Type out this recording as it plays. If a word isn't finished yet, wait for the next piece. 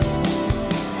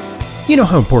You know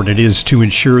how important it is to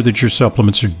ensure that your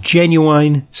supplements are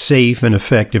genuine, safe, and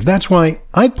effective. That's why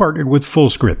I partnered with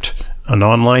FullScript, an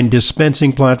online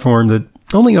dispensing platform that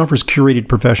only offers curated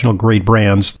professional-grade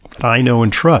brands that I know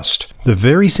and trust. The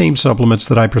very same supplements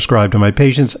that I prescribe to my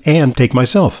patients and take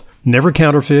myself. Never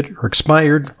counterfeit or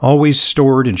expired, always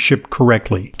stored and shipped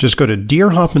correctly. Just go to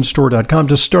drhoffmanstore.com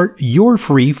to start your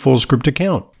free FullScript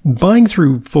account. Buying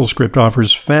through FullScript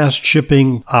offers fast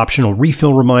shipping, optional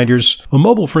refill reminders, a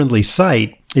mobile-friendly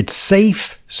site. It's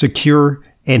safe, secure,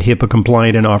 and HIPAA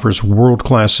compliant and offers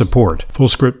world-class support.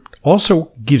 FullScript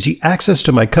also gives you access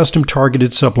to my custom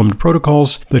targeted supplement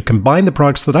protocols that combine the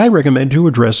products that I recommend to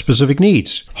address specific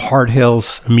needs. Heart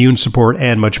health, immune support,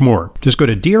 and much more. Just go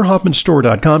to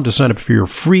drhoffmanstore.com to sign up for your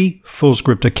free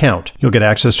FullScript account. You'll get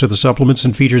access to the supplements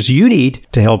and features you need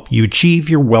to help you achieve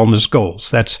your wellness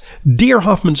goals. That's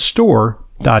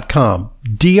drhoffmanstore.com.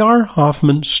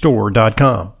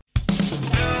 drhoffmanstore.com.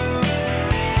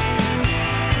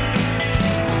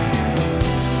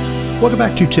 Welcome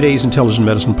back to today's Intelligent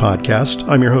Medicine Podcast.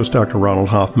 I'm your host, Dr. Ronald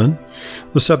Hoffman.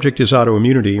 The subject is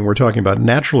autoimmunity, and we're talking about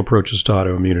natural approaches to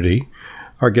autoimmunity.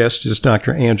 Our guest is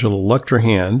Dr. Angela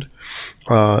Lucterhand.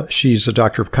 She's a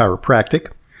doctor of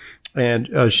chiropractic, and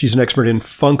she's an expert in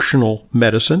functional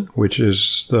medicine, which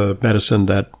is the medicine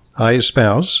that I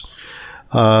espouse.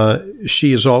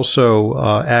 She is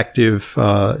also active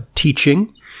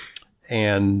teaching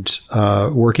and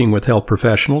working with health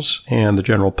professionals and the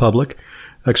general public,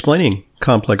 explaining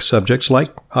complex subjects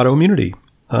like autoimmunity.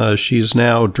 She's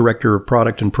now Director of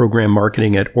Product and Program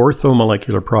Marketing at Ortho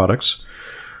Molecular Products.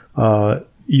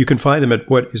 You can find them at,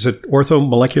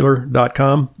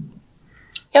 orthomolecular.com?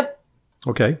 Yep.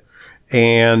 Okay.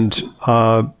 And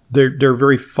they're a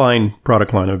very fine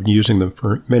product line. I've been using them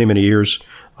for many, many years.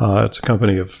 It's a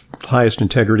company of highest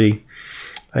integrity,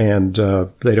 and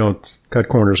they don't cut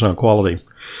corners on quality.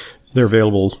 They're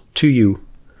available to you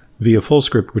via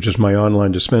FullScript, which is my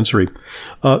online dispensary.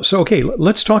 Okay,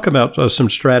 let's talk about some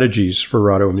strategies for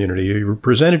autoimmunity. You're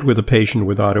presented with a patient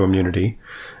with autoimmunity,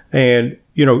 and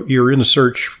you're in the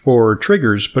search for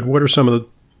triggers, but what are some of the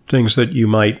things that you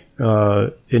might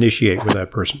initiate with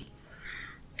that person?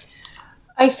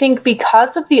 I think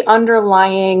because of the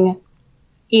underlying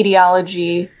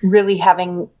etiology really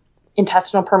having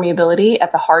intestinal permeability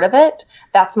at the heart of it,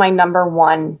 that's my number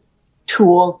one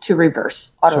tool to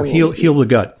reverse autoimmune So heal the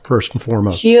gut first and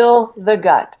foremost. Heal the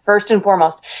gut first and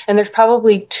foremost. And there's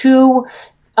probably two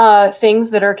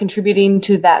things that are contributing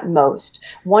to that most.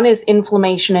 One is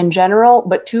inflammation in general,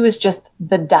 but two is just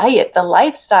the diet, the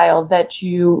lifestyle that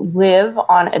you live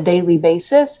on a daily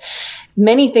basis.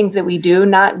 Many things that we do,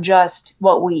 not just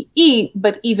what we eat,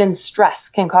 but even stress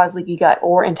can cause leaky gut,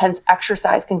 or intense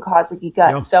exercise can cause leaky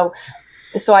gut. Yeah.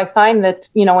 So I find that,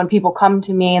 when people come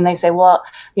to me and they say, well,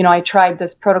 I tried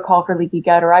this protocol for leaky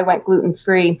gut, or I went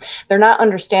gluten-free, they're not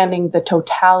understanding the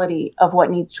totality of what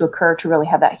needs to occur to really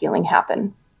have that healing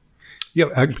happen.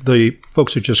 Yeah, the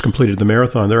folks who just completed the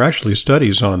marathon, there are actually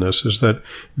studies on this, is that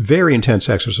very intense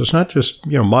exercise, not just,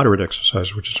 moderate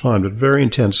exercise, which is fine, but very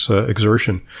intense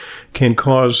exertion can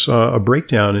cause a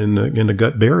breakdown in the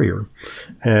gut barrier.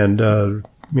 And,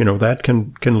 that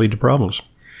can lead to problems.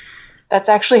 That's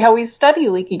actually how we study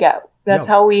leaky gut. That's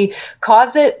how we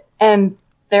cause it, and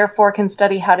therefore can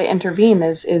study how to intervene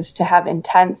is to have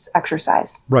intense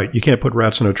exercise. Right. You can't put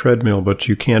rats on a treadmill, but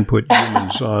you can put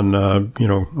humans on,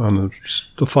 on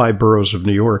the 5 boroughs of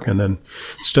New York and then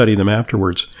study them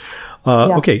afterwards.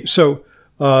 Okay. So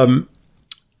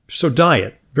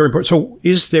diet, very important. So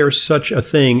is there such a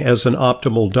thing as an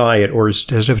optimal diet, or does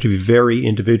it have to be very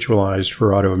individualized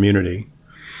for autoimmunity?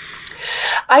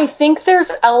 I think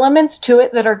there's elements to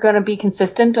it that are going to be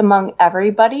consistent among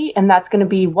everybody, and that's going to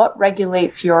be what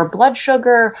regulates your blood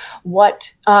sugar,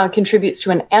 what contributes to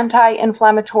an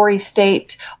anti-inflammatory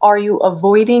state. Are you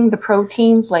avoiding the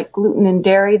proteins like gluten and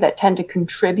dairy that tend to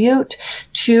contribute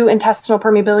to intestinal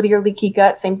permeability or leaky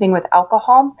gut? Same thing with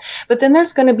alcohol. But then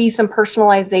there's going to be some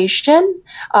personalization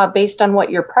based on what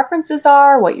your preferences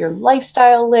are, what your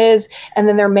lifestyle is, and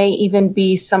then there may even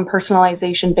be some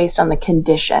personalization based on the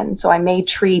condition. So I may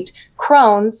treat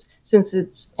Crohn's, since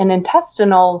it's an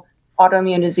intestinal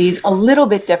autoimmune disease, a little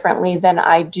bit differently than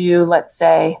I do, let's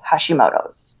say,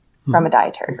 Hashimoto's from a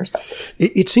dietary perspective.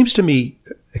 It seems to me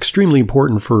extremely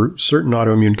important for certain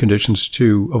autoimmune conditions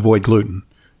to avoid gluten.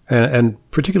 And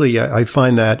particularly, I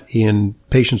find that in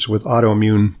patients with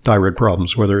autoimmune thyroid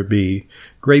problems, whether it be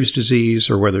Graves' disease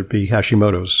or whether it be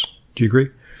Hashimoto's. Do you agree?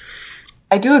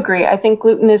 I do agree. I think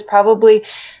gluten is probably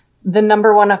the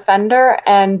number one offender.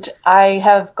 And I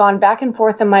have gone back and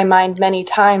forth in my mind many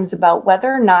times about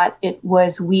whether or not it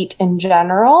was wheat in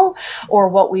general or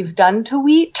what we've done to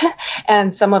wheat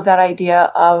and some of that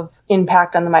idea of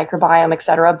impact on the microbiome, et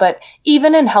cetera. But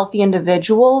even in healthy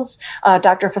individuals,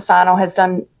 Dr. Fasano has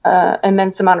done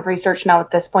immense amount of research now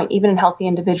at this point. Even in healthy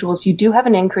individuals, you do have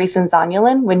an increase in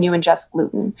zonulin when you ingest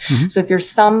gluten. Mm-hmm. So if you're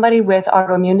somebody with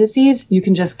autoimmune disease, you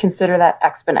can just consider that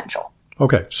exponential.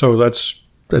 Okay, so let's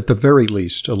at the very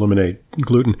least eliminate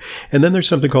gluten. And then there's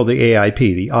something called the AIP,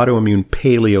 the autoimmune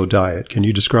paleo diet. Can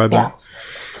you describe that?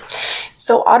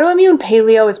 So autoimmune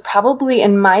paleo is probably,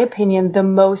 in my opinion, the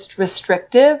most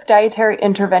restrictive dietary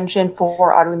intervention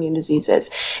for autoimmune diseases.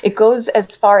 It goes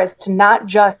as far as to not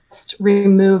just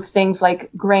remove things like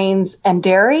grains and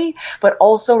dairy, but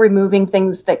also removing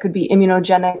things that could be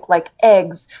immunogenic like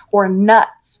eggs or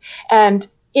nuts. And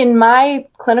in my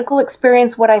clinical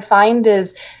experience, what I find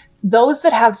is those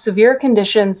that have severe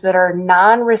conditions that are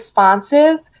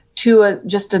non-responsive to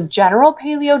just a general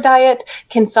paleo diet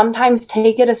can sometimes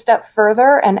take it a step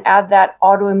further and add that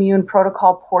autoimmune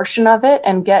protocol portion of it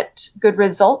and get good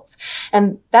results.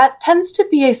 And that tends to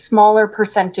be a smaller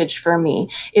percentage for me.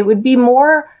 It would be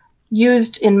more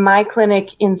used in my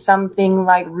clinic in something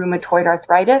like rheumatoid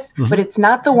arthritis, but it's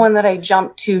not the one that I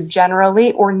jump to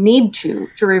generally or need to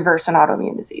reverse an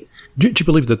autoimmune disease. Do you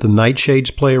believe that the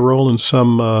nightshades play a role in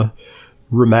some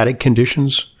rheumatic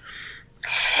conditions?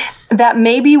 That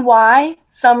may be why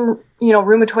some,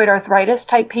 rheumatoid arthritis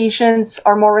type patients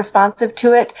are more responsive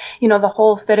to it. The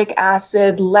whole phytic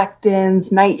acid,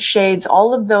 lectins, nightshades,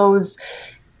 all of those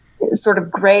sort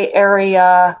of gray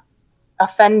area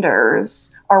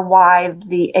offenders are why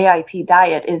the AIP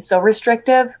diet is so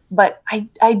restrictive. But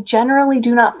I generally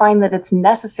do not find that it's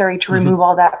necessary to remove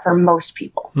all that for most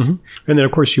people. And then,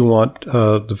 of course, you want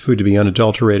the food to be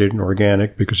unadulterated and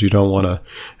organic because you don't want to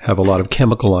have a lot of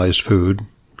chemicalized food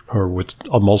or with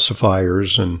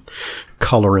emulsifiers and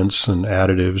colorants and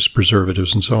additives,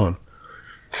 preservatives, and so on.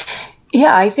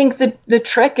 Yeah, I think the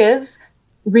trick is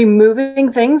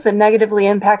removing things that negatively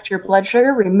impact your blood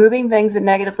sugar, removing things that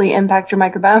negatively impact your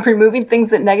microbiome, removing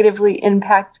things that negatively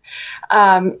impact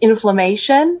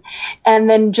inflammation, and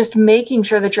then just making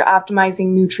sure that you're optimizing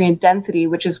nutrient density,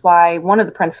 which is why one of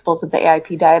the principles of the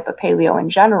AIP diet, but paleo in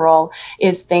general,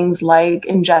 is things like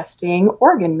ingesting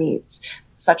organ meats,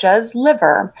 such as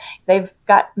liver. They've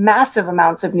got massive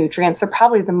amounts of nutrients. They're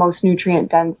probably the most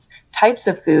nutrient-dense types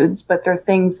of foods, but they're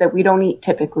things that we don't eat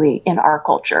typically in our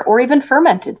culture, or even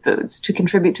fermented foods to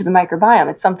contribute to the microbiome.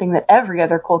 It's something that every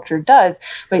other culture does,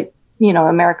 but,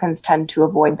 Americans tend to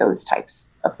avoid those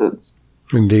types of foods.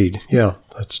 Indeed. Yeah.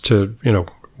 That's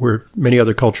where many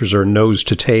other cultures are nose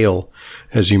to tail,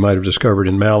 as you might have discovered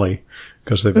in Mali,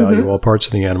 because they value all parts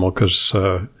of the animal because,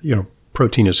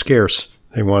 protein is scarce.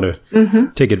 They want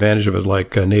to take advantage of it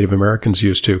like Native Americans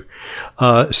used to.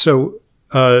 So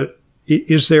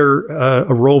is there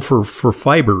a role for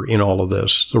fiber in all of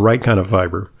this, the right kind of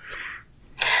fiber?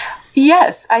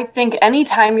 Yes. I think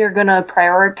anytime you're going to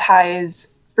prioritize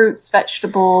fruits,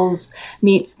 vegetables,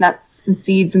 meats, nuts, and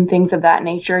seeds, and things of that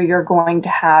nature, you're going to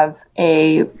have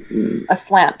a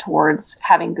slant towards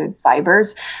having good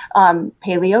fibers.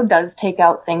 Paleo does take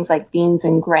out things like beans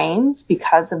and grains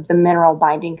because of the mineral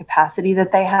binding capacity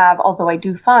that they have. Although I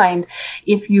do find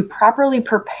if you properly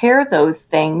prepare those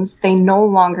things, they no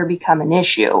longer become an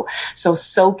issue. So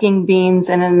soaking beans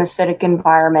in an acidic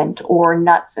environment or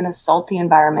nuts in a salty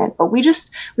environment. But we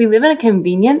live in a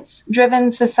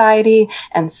convenience-driven society,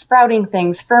 and sprouting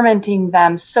things, fermenting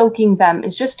them, soaking them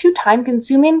is just too time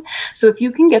consuming. So if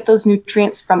you can get those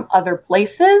nutrients from other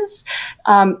places,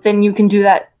 then you can do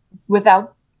that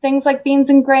without things like beans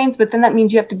and grains. But then that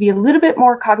means you have to be a little bit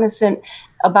more cognizant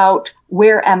about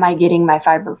where am I getting my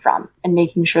fiber from and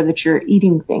making sure that you're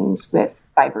eating things with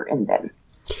fiber in them.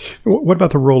 What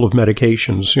about the role of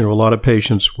medications? A lot of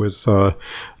patients with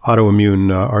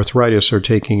autoimmune arthritis are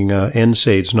taking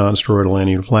NSAIDs, nonsteroidal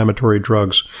anti-inflammatory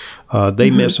drugs. They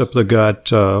mess up the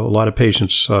gut. A lot of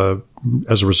patients,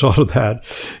 as a result of that,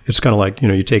 it's kind of like,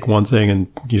 you take one thing and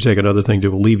you take another thing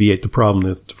to alleviate the problem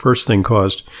that the first thing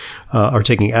caused, are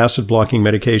taking acid-blocking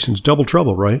medications. Double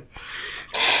trouble, right?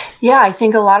 Yeah, I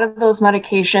think a lot of those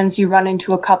medications, you run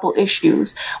into a couple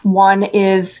issues. One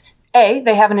is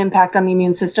they have an impact on the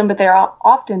immune system, but they're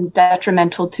often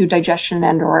detrimental to digestion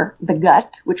and or the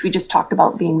gut, which we just talked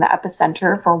about being the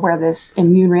epicenter for where this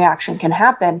immune reaction can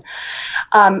happen.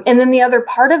 And then the other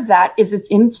part of that is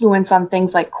its influence on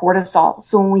things like cortisol.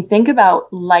 So when we think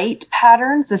about light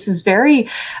patterns, this is very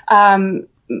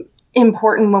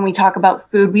important when we talk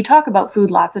about food. We talk about food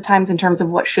lots of times in terms of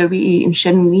what should we eat and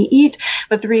shouldn't we eat.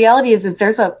 But the reality is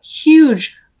there's a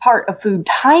huge part of food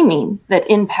timing that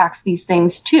impacts these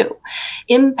things too.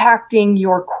 Impacting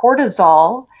your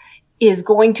cortisol is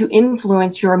going to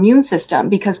influence your immune system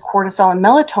because cortisol and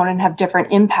melatonin have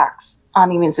different impacts on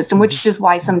the immune system, which is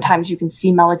why sometimes you can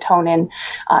see melatonin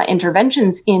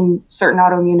interventions in certain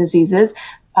autoimmune diseases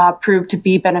prove to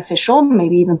be beneficial,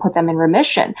 maybe even put them in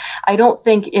remission. I don't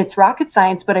think it's rocket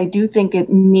science, but I do think it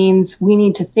means we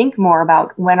need to think more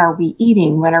about when are we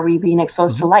eating, when are we being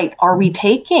exposed to light, are we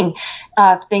taking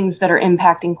things that are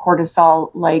impacting cortisol,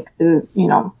 like the,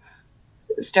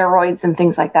 steroids and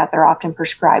things like that are often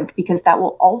prescribed, because that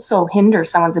will also hinder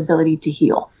someone's ability to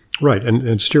heal. Right, and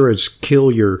steroids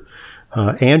kill your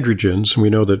androgens, and we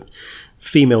know that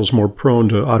females more prone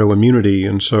to autoimmunity.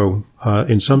 And so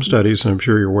in some studies, and I'm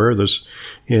sure you're aware of this,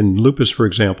 in lupus, for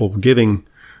example, giving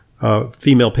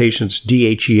female patients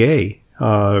DHEA,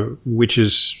 which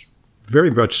is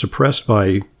very much suppressed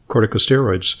by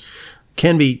corticosteroids,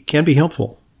 can be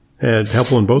helpful, and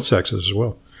helpful in both sexes as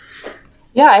well.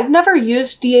 Yeah, I've never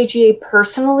used DHEA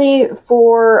personally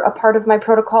for a part of my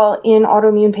protocol in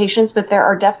autoimmune patients, but there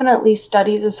are definitely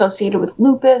studies associated with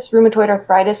lupus, rheumatoid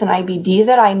arthritis, and IBD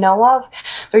that I know of.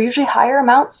 They're usually higher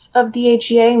amounts of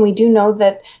DHEA, and we do know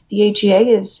that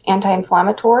DHEA is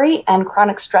anti-inflammatory, and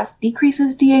chronic stress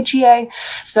decreases DHEA.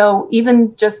 So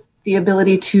even just the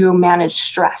ability to manage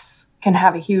stress can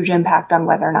have a huge impact on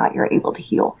whether or not you're able to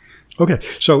heal. Okay,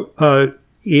 so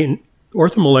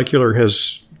Ortho Molecular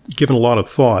has given a lot of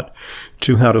thought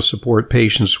to how to support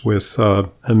patients with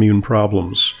immune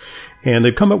problems. And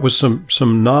they've come up with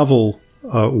some novel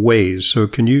ways. So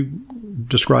can you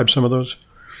describe some of those?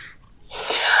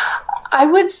 I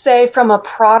would say from a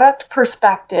product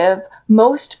perspective,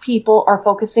 most people are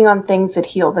focusing on things that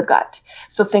heal the gut.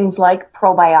 So things like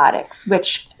probiotics,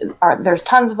 there's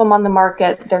tons of them on the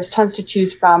market. There's tons to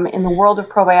choose from. In the world of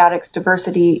probiotics,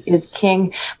 diversity is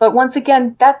king. But once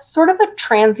again, that's sort of a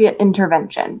transient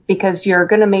intervention, because you're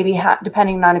going to maybe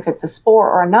depending on if it's a spore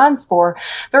or a non-spore,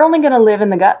 they're only going to live in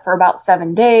the gut for about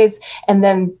 7 days. And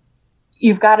then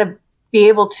you've got to be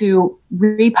able to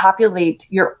repopulate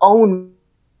your own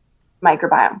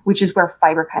microbiome, which is where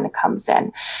fiber kind of comes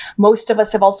in. Most of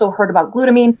us have also heard about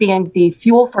glutamine being the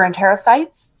fuel for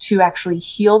enterocytes to actually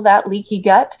heal that leaky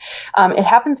gut. It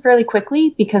happens fairly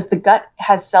quickly because the gut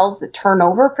has cells that turn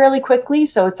over fairly quickly.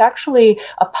 So it's actually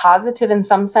a positive in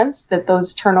some sense that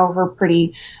those turn over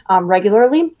pretty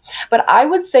regularly. But I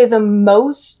would say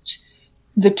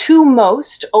the two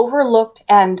most overlooked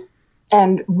and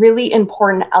really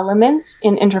important elements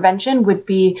in intervention would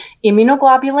be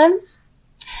immunoglobulins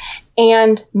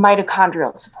and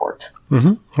mitochondrial support.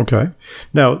 Mm-hmm. Okay.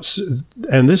 Now,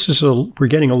 and this is we're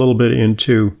getting a little bit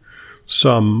into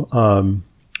some,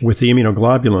 with the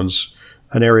immunoglobulins,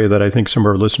 an area that I think some of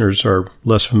our listeners are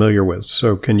less familiar with.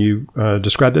 So can you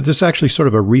describe that? This is actually sort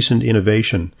of a recent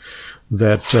innovation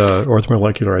that Ortho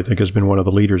Molecular, I think, has been one of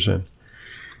the leaders in.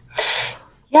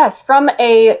 Yes, from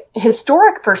a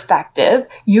historic perspective,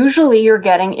 usually you're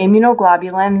getting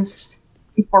immunoglobulins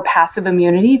for passive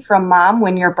immunity from mom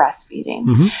when you're breastfeeding.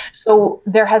 Mm-hmm. So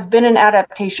there has been an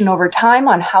adaptation over time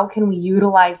on how can we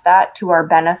utilize that to our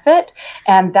benefit.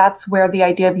 And that's where the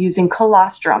idea of using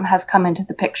colostrum has come into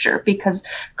the picture, because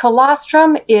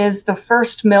colostrum is the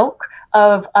first milk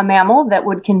of a mammal that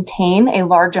would contain a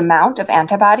large amount of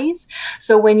antibodies.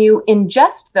 So when you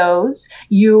ingest those,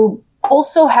 you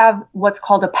also have what's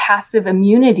called a passive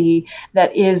immunity,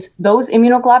 that is those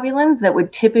immunoglobulins that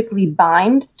would typically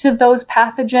bind to those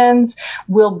pathogens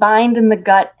will bind in the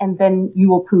gut, and then you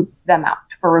will poop them out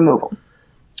for removal.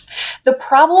 The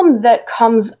problem that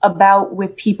comes about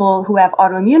with people who have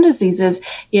autoimmune diseases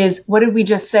is, what did we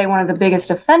just say one of the biggest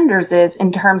offenders is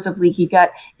in terms of leaky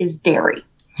gut is dairy.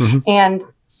 Mm-hmm. And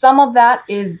some of that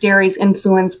is dairy's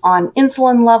influence on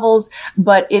insulin levels,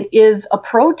 but it is a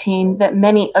protein that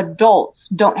many adults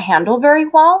don't handle very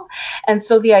well. And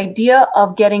so the idea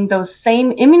of getting those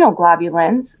same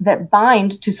immunoglobulins that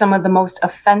bind to some of the most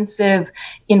offensive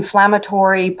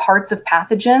inflammatory parts of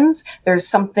pathogens, there's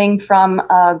something from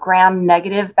a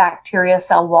gram-negative bacteria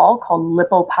cell wall called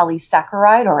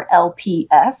lipopolysaccharide, or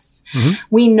LPS. Mm-hmm.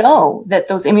 We know that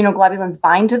those immunoglobulins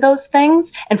bind to those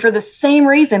things. And for the same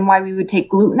reason why we would take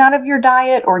gluten out of your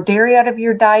diet or dairy out of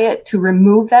your diet to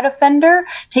remove that offender,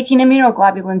 taking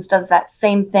immunoglobulins does that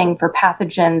same thing for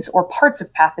pathogens or parts of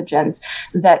pathogens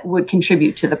that would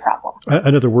contribute to the problem.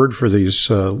 Another word for these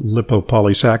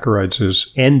lipopolysaccharides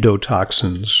is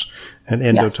endotoxins. And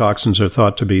endotoxins are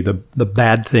thought to be the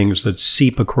bad things that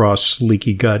seep across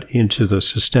leaky gut into the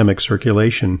systemic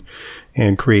circulation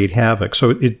and create havoc.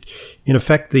 So it, in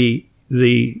effect, the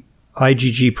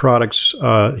IgG products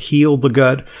heal the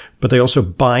gut, but they also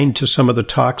bind to some of the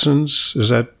toxins. Is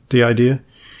that the idea?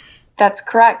 That's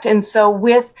correct. And so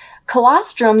with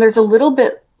colostrum, there's a little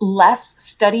bit less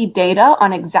study data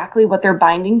on exactly what they're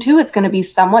binding to. It's going to be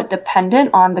somewhat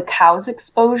dependent on the cow's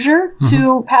exposure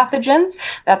to pathogens.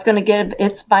 That's going to give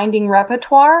its binding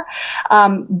repertoire.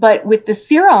 But with the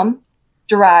serum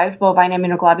derived bovine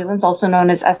immunoglobulins, also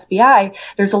known as SBI,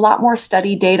 there's a lot more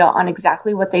study data on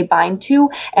exactly what they bind to,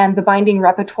 and the binding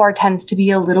repertoire tends to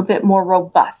be a little bit more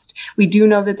robust. We do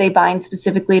know that they bind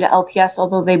specifically to LPS,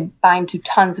 although they bind to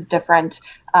tons of different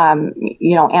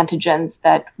antigens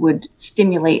that would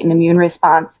stimulate an immune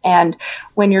response. And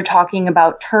when you're talking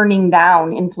about turning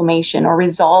down inflammation or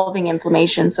resolving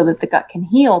inflammation so that the gut can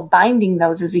heal, binding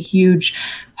those is a huge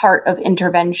part of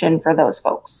intervention for those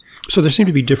folks. So there seem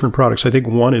to be different products. I think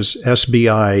one is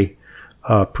SBI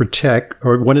Protect,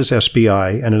 or one is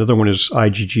SBI, and another one is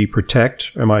IgG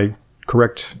Protect. Am I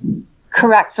correct?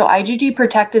 Correct. So IgG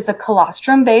Protect is a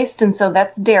colostrum based, and so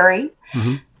that's dairy.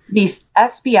 The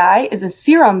SBI is a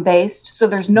serum based, so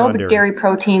there's no dairy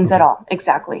proteins at all.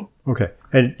 Exactly. Okay.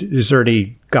 And is there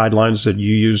any guidelines that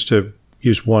you use to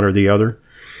use one or the other?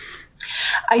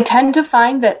 I tend to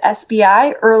find that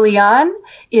SBI early on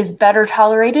is better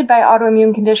tolerated by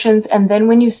autoimmune conditions. And then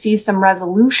when you see some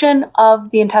resolution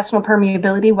of the intestinal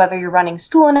permeability, whether you're running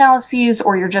stool analyses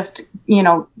or you're just,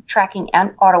 tracking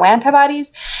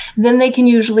autoantibodies, then they can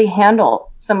usually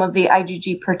handle some of the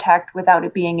IgG Protect without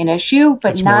it being an issue,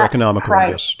 but it's not more economical,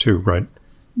 I guess, too, right?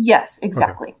 Yes,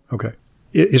 exactly. Okay.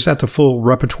 Is that the full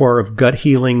repertoire of gut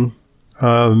healing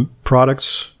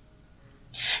products?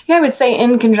 Yeah, I would say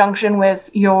in conjunction with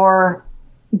your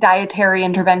dietary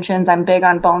interventions. I'm big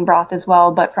on bone broth as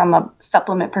well, but from a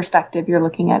supplement perspective, you're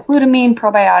looking at glutamine,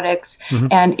 probiotics,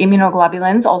 and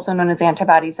immunoglobulins, also known as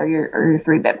antibodies, are your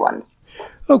three big ones.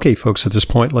 Okay, folks, at this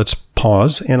point, let's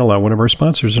pause and allow one of our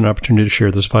sponsors an opportunity to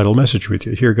share this vital message with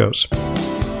you. Here goes.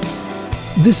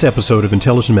 This episode of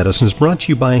Intelligent Medicine is brought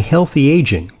to you by Healthy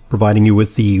Aging, providing you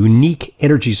with the unique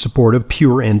energy support of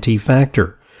Pure NT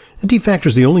Factor. NT Factor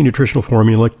is the only nutritional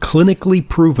formula clinically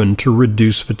proven to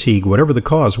reduce fatigue, whatever the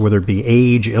cause, whether it be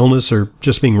age, illness, or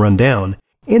just being run down.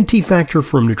 NT Factor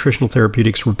from Nutritional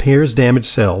Therapeutics repairs damaged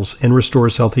cells and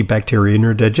restores healthy bacteria in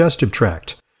your digestive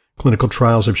tract. Clinical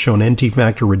trials have shown NT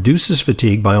Factor reduces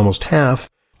fatigue by almost half,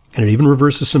 and it even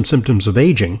reverses some symptoms of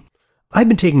aging. I've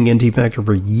been taking NT Factor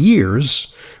for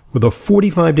years with a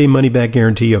 45-day money-back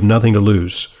guarantee of nothing to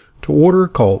lose. To order,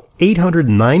 call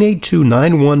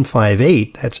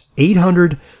 800-982-9158. That's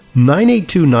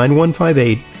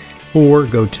 800-982-9158. Or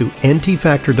go to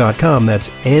ntfactor.com. That's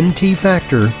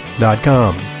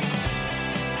ntfactor.com.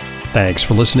 Thanks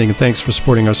for listening, and thanks for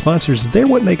supporting our sponsors. They're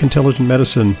what make Intelligent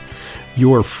Medicine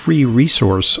your free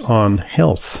resource on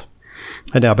health.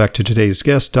 And now back to today's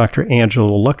guest, Dr.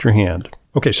 Angela Lucterhand.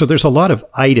 Okay, so there's a lot of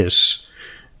itis.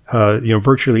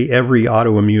 Virtually every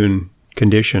autoimmune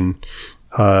condition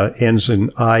ends in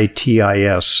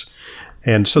ITIS.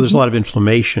 And so there's a lot of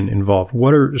inflammation involved.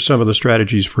 What are some of the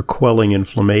strategies for quelling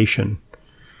inflammation?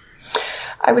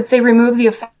 I would say remove the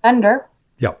offender.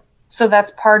 Yeah. So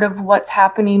that's part of what's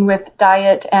happening with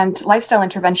diet and lifestyle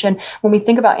intervention. When we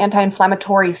think about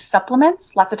anti-inflammatory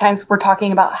supplements, lots of times we're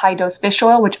talking about high-dose fish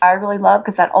oil, which I really love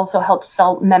because that also helps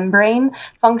cell membrane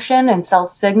function and cell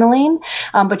signaling.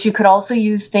 But you could also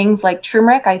use things like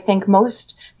turmeric. I think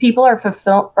most people are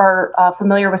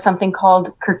familiar with something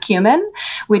called curcumin,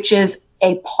 which is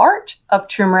a part of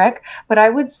turmeric. But I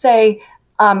would say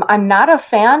I'm not a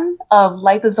fan of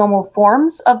liposomal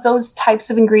forms of those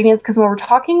types of ingredients because when we're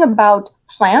talking about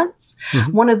plants,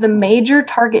 one of the major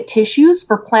target tissues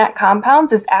for plant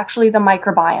compounds is actually the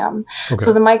microbiome. Okay.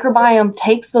 So the microbiome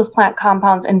takes those plant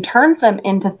compounds and turns them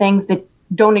into things that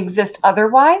don't exist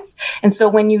otherwise. And so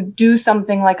when you do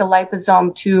something like a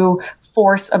liposome to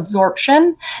force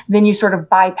absorption, then you sort of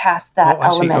bypass that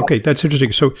element. See. Okay, that's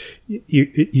interesting. So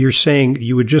you're saying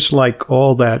you would just like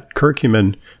all that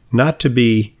curcumin not to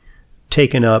be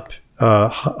taken up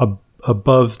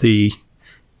above the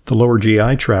lower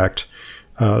GI tract,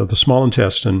 the small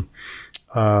intestine,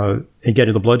 and get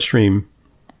into the bloodstream.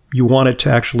 You want it to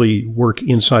actually work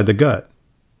inside the gut.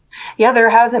 Yeah, there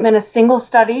hasn't been a single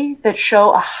study that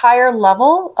show a higher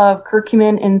level of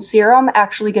curcumin in serum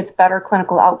actually gets better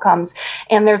clinical outcomes.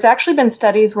 And there's actually been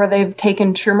studies where they've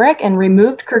taken turmeric and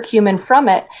removed curcumin from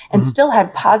it and still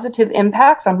had positive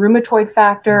impacts on rheumatoid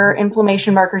factor,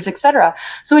 inflammation markers, etc.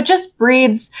 So it just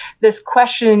breeds this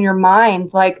question in your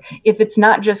mind, like if it's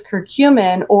not just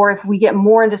curcumin or if we get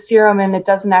more into serum and it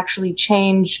doesn't actually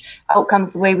change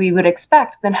outcomes the way we would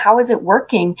expect, then how is it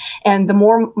working? And the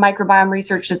more microbiome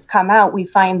research that's research that's come out, we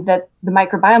find that the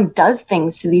microbiome does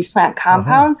things to these plant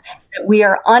compounds that we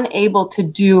are unable to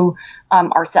do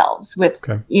ourselves with,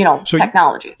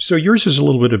 technology. So yours is a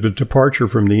little bit of a departure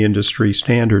from the industry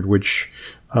standard, which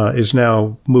is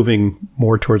now moving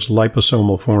more towards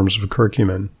liposomal forms of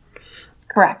curcumin.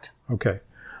 Correct. Okay.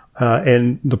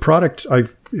 And the product,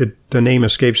 the name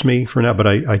escapes me for now, but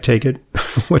I take it.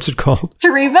 What's it called?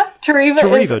 Tereva.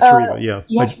 Tereva, yeah.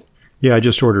 Yes. I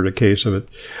just ordered a case of it.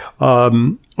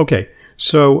 Okay.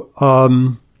 So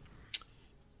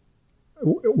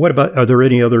what about, are there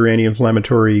any other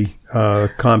anti-inflammatory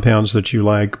compounds that you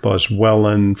like?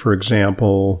 Boswellia, for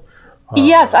example?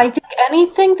 Yes, I think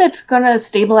anything that's going to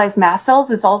stabilize mast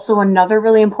cells is also another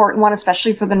really important one,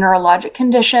 especially for the neurologic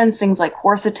conditions, things like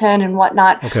quercetin and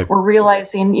whatnot. Okay. We're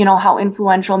realizing, how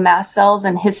influential mast cells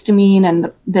and histamine and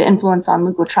the influence on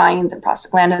leukotrienes and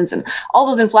prostaglandins and all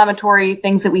those inflammatory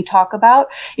things that we talk about.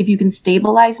 If you can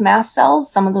stabilize mast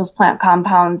cells, some of those plant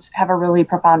compounds have a really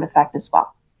profound effect as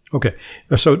well. Okay.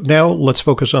 So now let's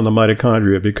focus on the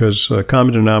mitochondria, because a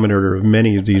common denominator of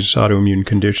many of these autoimmune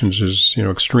conditions is,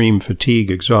 extreme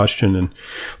fatigue, exhaustion, and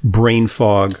brain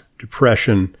fog,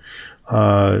 depression,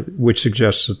 which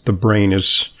suggests that the brain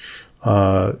is,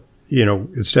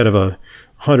 instead of a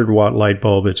 100-watt light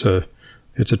bulb, it's a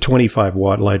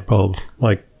 25-watt light bulb,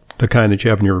 like the kind that you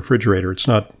have in your refrigerator. It's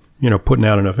not, putting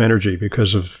out enough energy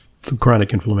because of the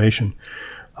chronic inflammation,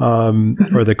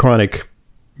 or the chronic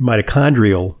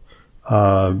mitochondrial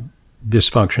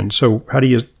dysfunction. So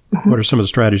what are some of the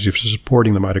strategies for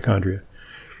supporting the mitochondria?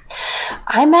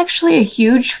 I'm actually a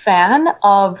huge fan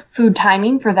of food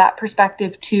timing for that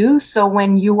perspective too. So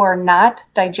when you are not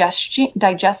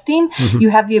digesting,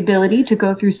 you have the ability to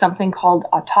go through something called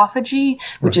autophagy,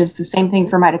 which is the same thing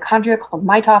for mitochondria, called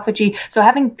mitophagy. So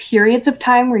having periods of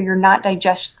time where you're not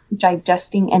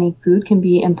digesting any food can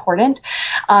be important.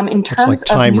 In terms like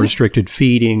time-restricted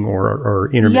feeding or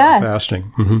intermittent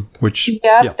fasting, which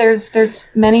there's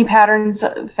many patterns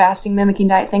of fasting, mimicking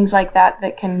diet, things like that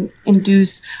can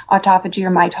induce autophagy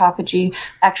or mitophagy.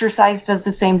 Exercise does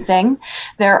the same thing.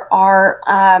 There are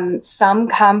some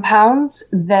compounds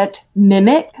that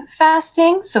mimic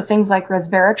fasting. So things like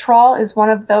resveratrol is one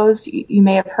of those you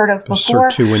may have heard of before.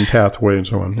 The sirtuin pathway and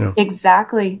so on. Yeah.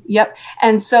 Exactly. Yep.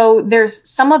 And so there's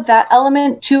some of that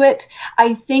element to it.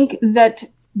 I think that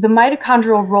the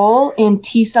mitochondrial role in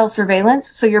T cell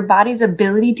surveillance, so your body's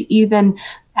ability to even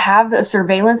have a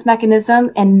surveillance mechanism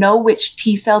and know which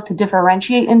T cell to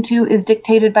differentiate into, is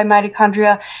dictated by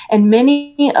mitochondria. And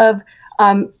many of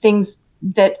things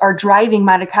that are driving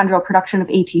mitochondrial production of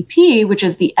ATP, which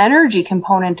is the energy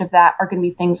component of that, are going to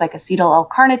be things like acetyl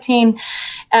L-carnitine.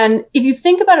 And if you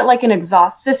think about it like an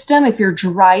exhaust system, if you're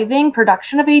driving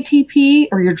production of ATP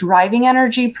or you're driving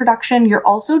energy production, you're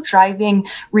also driving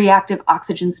reactive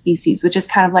oxygen species, which is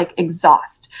kind of like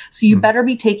exhaust. So you better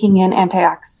be taking in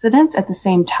antioxidants at the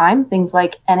same time, things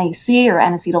like NAC or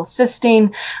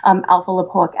N-acetylcysteine. Alpha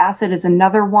lipoic acid is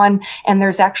another one. And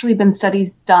there's actually been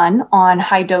studies done on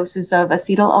high doses of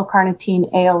acetyl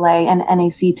L-carnitine, ALA, and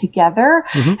NAC together,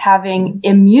 having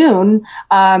immune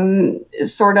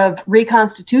sort of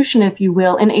reconstitution, if you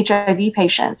will, in HIV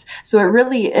patients. So it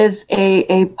really is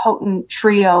a potent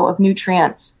trio of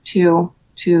nutrients to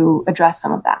address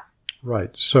some of that.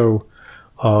 Right. So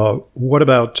what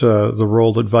about the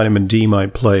role that vitamin D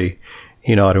might play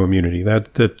in autoimmunity?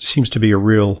 That seems to be a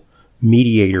real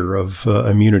mediator of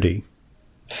immunity.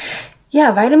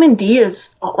 Yeah, vitamin D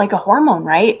is like a hormone,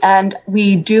 right? And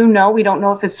we don't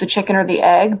know if it's the chicken or the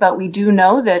egg, but we do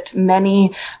know that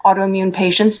many autoimmune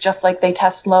patients, just like they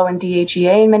test low in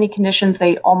DHEA in many conditions,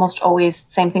 they almost always,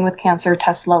 same thing with cancer,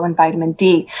 test low in vitamin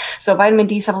D. So vitamin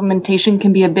D supplementation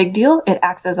can be a big deal. It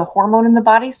acts as a hormone in the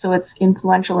body, so it's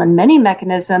influential in many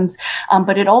mechanisms,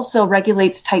 but it also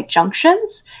regulates tight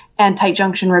junctions and tight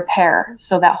junction repair.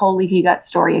 So that whole leaky gut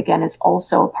story, again, is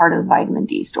also a part of the vitamin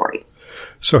D story.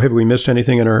 So have we missed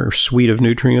anything in our suite of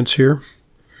nutrients here?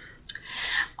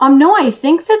 No, I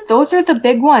think that those are the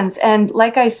big ones. And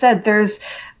like I said, there's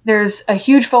a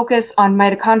huge focus on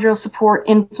mitochondrial support,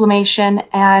 inflammation,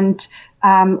 and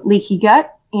leaky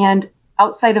gut. And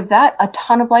outside of that, a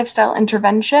ton of lifestyle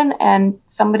intervention. And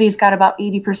somebody's got about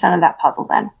 80% of that puzzle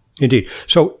then. Indeed.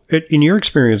 So in your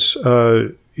experience,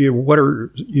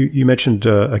 you mentioned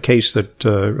a case that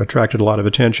attracted a lot of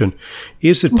attention.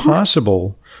 Is it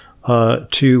possible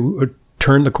to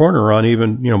turn the corner on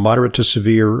even, moderate to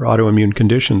severe autoimmune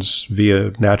conditions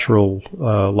via natural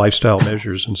lifestyle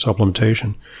measures and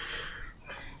supplementation?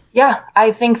 Yeah,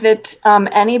 I think that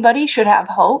anybody should have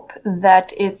hope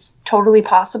that it's totally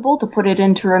possible to put it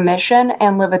into remission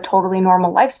and live a totally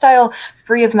normal lifestyle,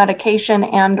 free of medication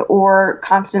and or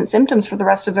constant symptoms for the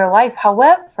rest of their life.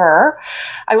 However,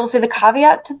 I will say the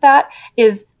caveat to that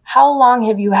is how long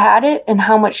have you had it and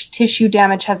how much tissue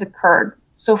damage has occurred?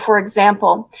 So for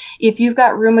example, if you've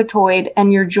got rheumatoid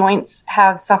and your joints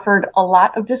have suffered a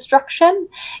lot of destruction,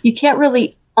 you can't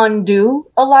really undo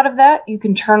a lot of that. You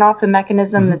can turn off the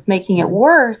mechanism that's making it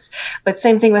worse. But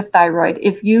same thing with thyroid.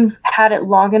 If you've had it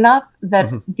long enough that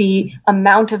the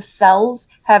amount of cells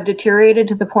have deteriorated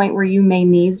to the point where you may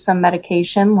need some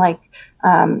medication like,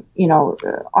 Armor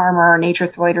or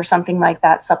Natrethroid or something like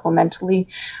that supplementally,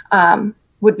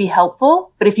 would be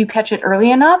helpful. But if you catch it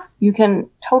early enough, you can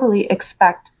totally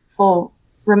expect full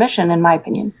remission, in my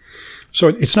opinion. So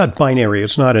it's not binary.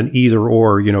 It's not an either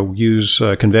or, use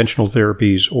conventional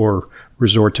therapies or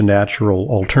resort to natural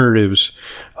alternatives.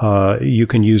 You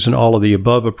can use an all of the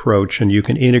above approach, and you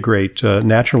can integrate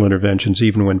natural interventions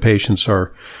even when patients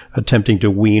are attempting to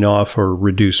wean off or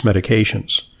reduce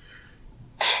medications.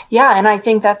 Yeah, and I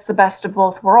think that's the best of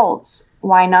both worlds.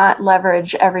 Why not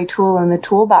leverage every tool in the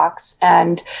toolbox?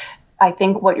 And I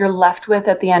think what you're left with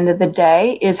at the end of the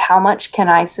day is how much can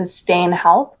I sustain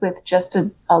health with just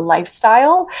a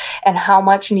lifestyle, and how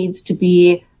much needs to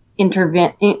be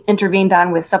intervened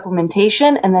on with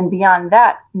supplementation. And then beyond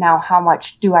that, now how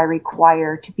much do I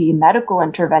require to be medical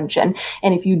intervention?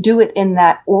 And if you do it in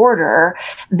that order,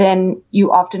 then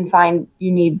you often find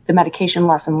you need the medication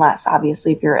less and less.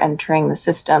 Obviously, if you're entering the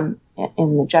system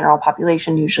in the general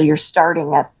population, usually you're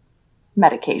starting at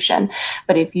medication.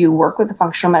 But if you work with a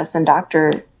functional medicine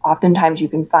doctor, oftentimes you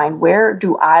can find, where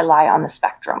do I lie on the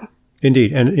spectrum?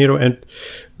 Indeed. And, and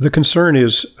the concern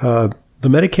is the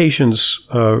medications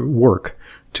work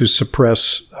to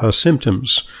suppress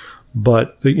symptoms.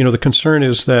 But, the concern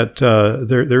is that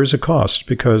there is a cost,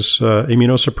 because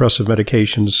immunosuppressive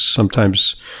medications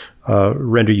sometimes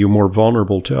render you more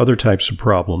vulnerable to other types of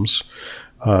problems,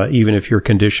 even if your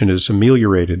condition is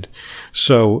ameliorated.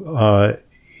 So,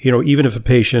 even if a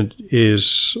patient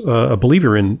is a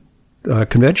believer in a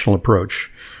conventional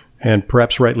approach, and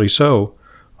perhaps rightly so,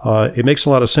 it makes a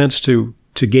lot of sense to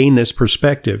gain this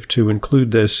perspective, to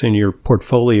include this in your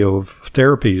portfolio of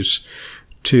therapies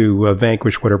to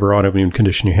vanquish whatever autoimmune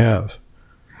condition you have.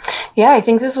 Yeah, I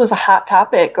think this was a hot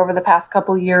topic over the past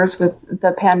couple of years with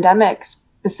the pandemic,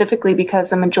 specifically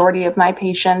because the majority of my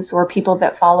patients or people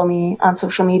that follow me on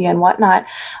social media and whatnot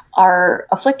are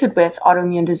afflicted with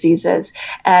autoimmune diseases.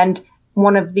 And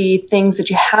one of the things that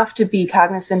you have to be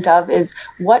cognizant of is,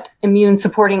 what immune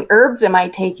supporting herbs am I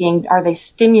taking? Are they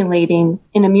stimulating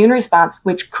an immune response,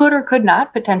 which could or could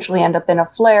not potentially end up in a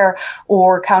flare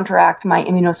or counteract my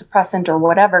immunosuppressant or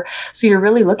whatever? So you're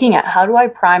really looking at, how do I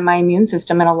prime my immune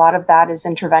system? And a lot of that is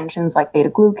interventions like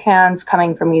beta-glucans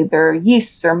coming from either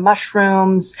yeasts or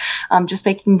mushrooms, just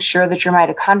making sure that your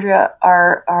mitochondria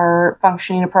are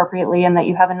functioning appropriately and that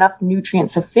you have enough nutrient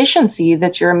sufficiency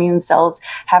that your immune cells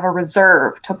have a reserve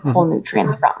to pull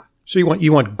nutrients from. So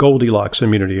you want Goldilocks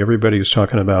immunity. Everybody is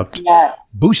talking about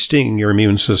boosting your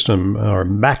immune system or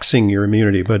maxing your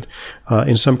immunity, but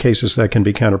in some cases that can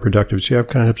be counterproductive. So you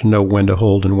kind of have to know when to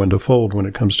hold and when to fold when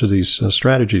it comes to these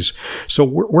strategies. So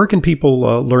where can people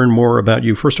learn more about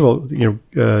you? First of all,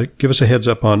 give us a heads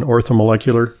up on Ortho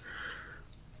Molecular.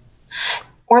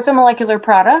 Ortho Molecular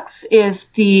Products is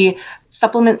the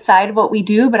supplement side of what we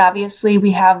do, but obviously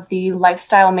we have the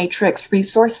Lifestyle Matrix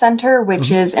Resource Center,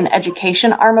 which is an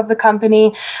education arm of the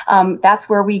company. That's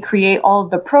where we create all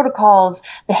of the protocols,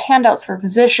 the handouts for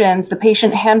physicians, the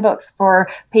patient handbooks for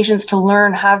patients to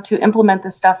learn how to implement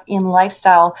this stuff in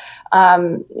lifestyle,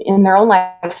 in their own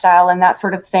lifestyle and that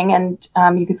sort of thing. And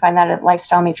you can find that at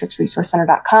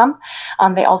lifestylematrixresourcecenter.com.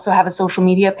 They also have a social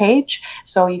media page,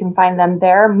 so you can find them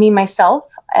there. Me, myself,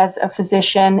 as a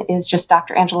physician, is just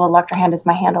Dr. Angela Lucterhand is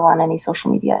my handle on any social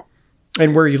media.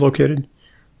 And where are you located?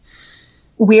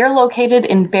 We are located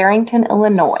in Barrington,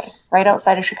 Illinois, right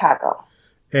outside of Chicago.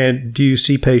 And do you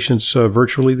see patients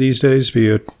virtually these days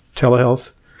via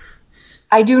telehealth?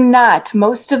 I do not.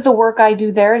 Most of the work I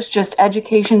do there is just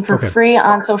education for free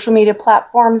on social media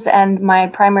platforms. And my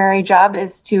primary job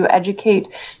is to educate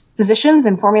physicians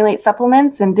and formulate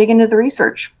supplements and dig into the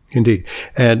research. Indeed.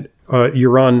 And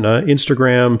you're on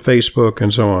Instagram, Facebook,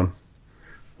 and so on.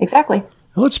 Exactly.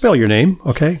 Now let's spell your name,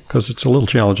 okay? Because it's a little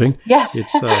challenging. Yes.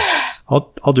 It's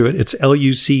I'll do it. It's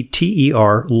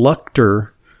Lucter,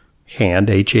 Lucterhand,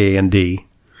 Hand.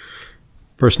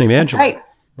 First name Angela. Right.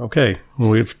 Okay.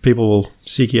 Well, people will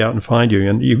seek you out and find you.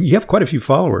 And you have quite a few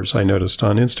followers, I noticed,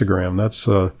 on Instagram. That's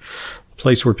a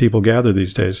place where people gather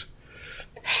these days.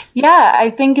 Yeah, I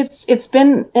think it's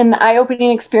been an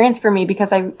eye-opening experience for me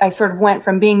because I sort of went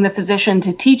from being the physician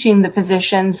to teaching the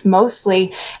physicians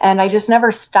mostly, and I just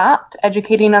never stopped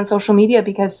educating on social media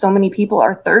because so many people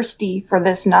are thirsty for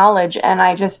this knowledge, and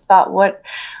I just thought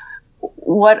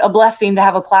what a blessing to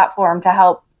have a platform to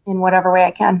help in whatever way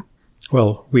I can.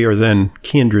 Well, we are then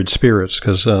kindred spirits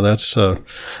because that's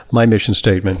my mission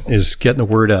statement is getting the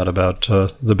word out about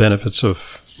the benefits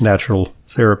of natural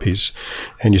therapies.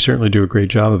 And you certainly do a great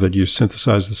job of it. You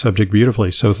synthesized the subject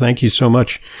beautifully. So thank you so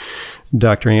much,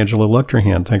 Dr. Angela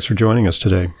Lucterhand. Thanks for joining us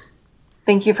today.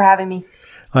 Thank you for having me.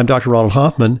 I'm Dr. Ronald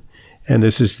Hoffman, and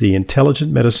this is the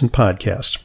Intelligent Medicine Podcast.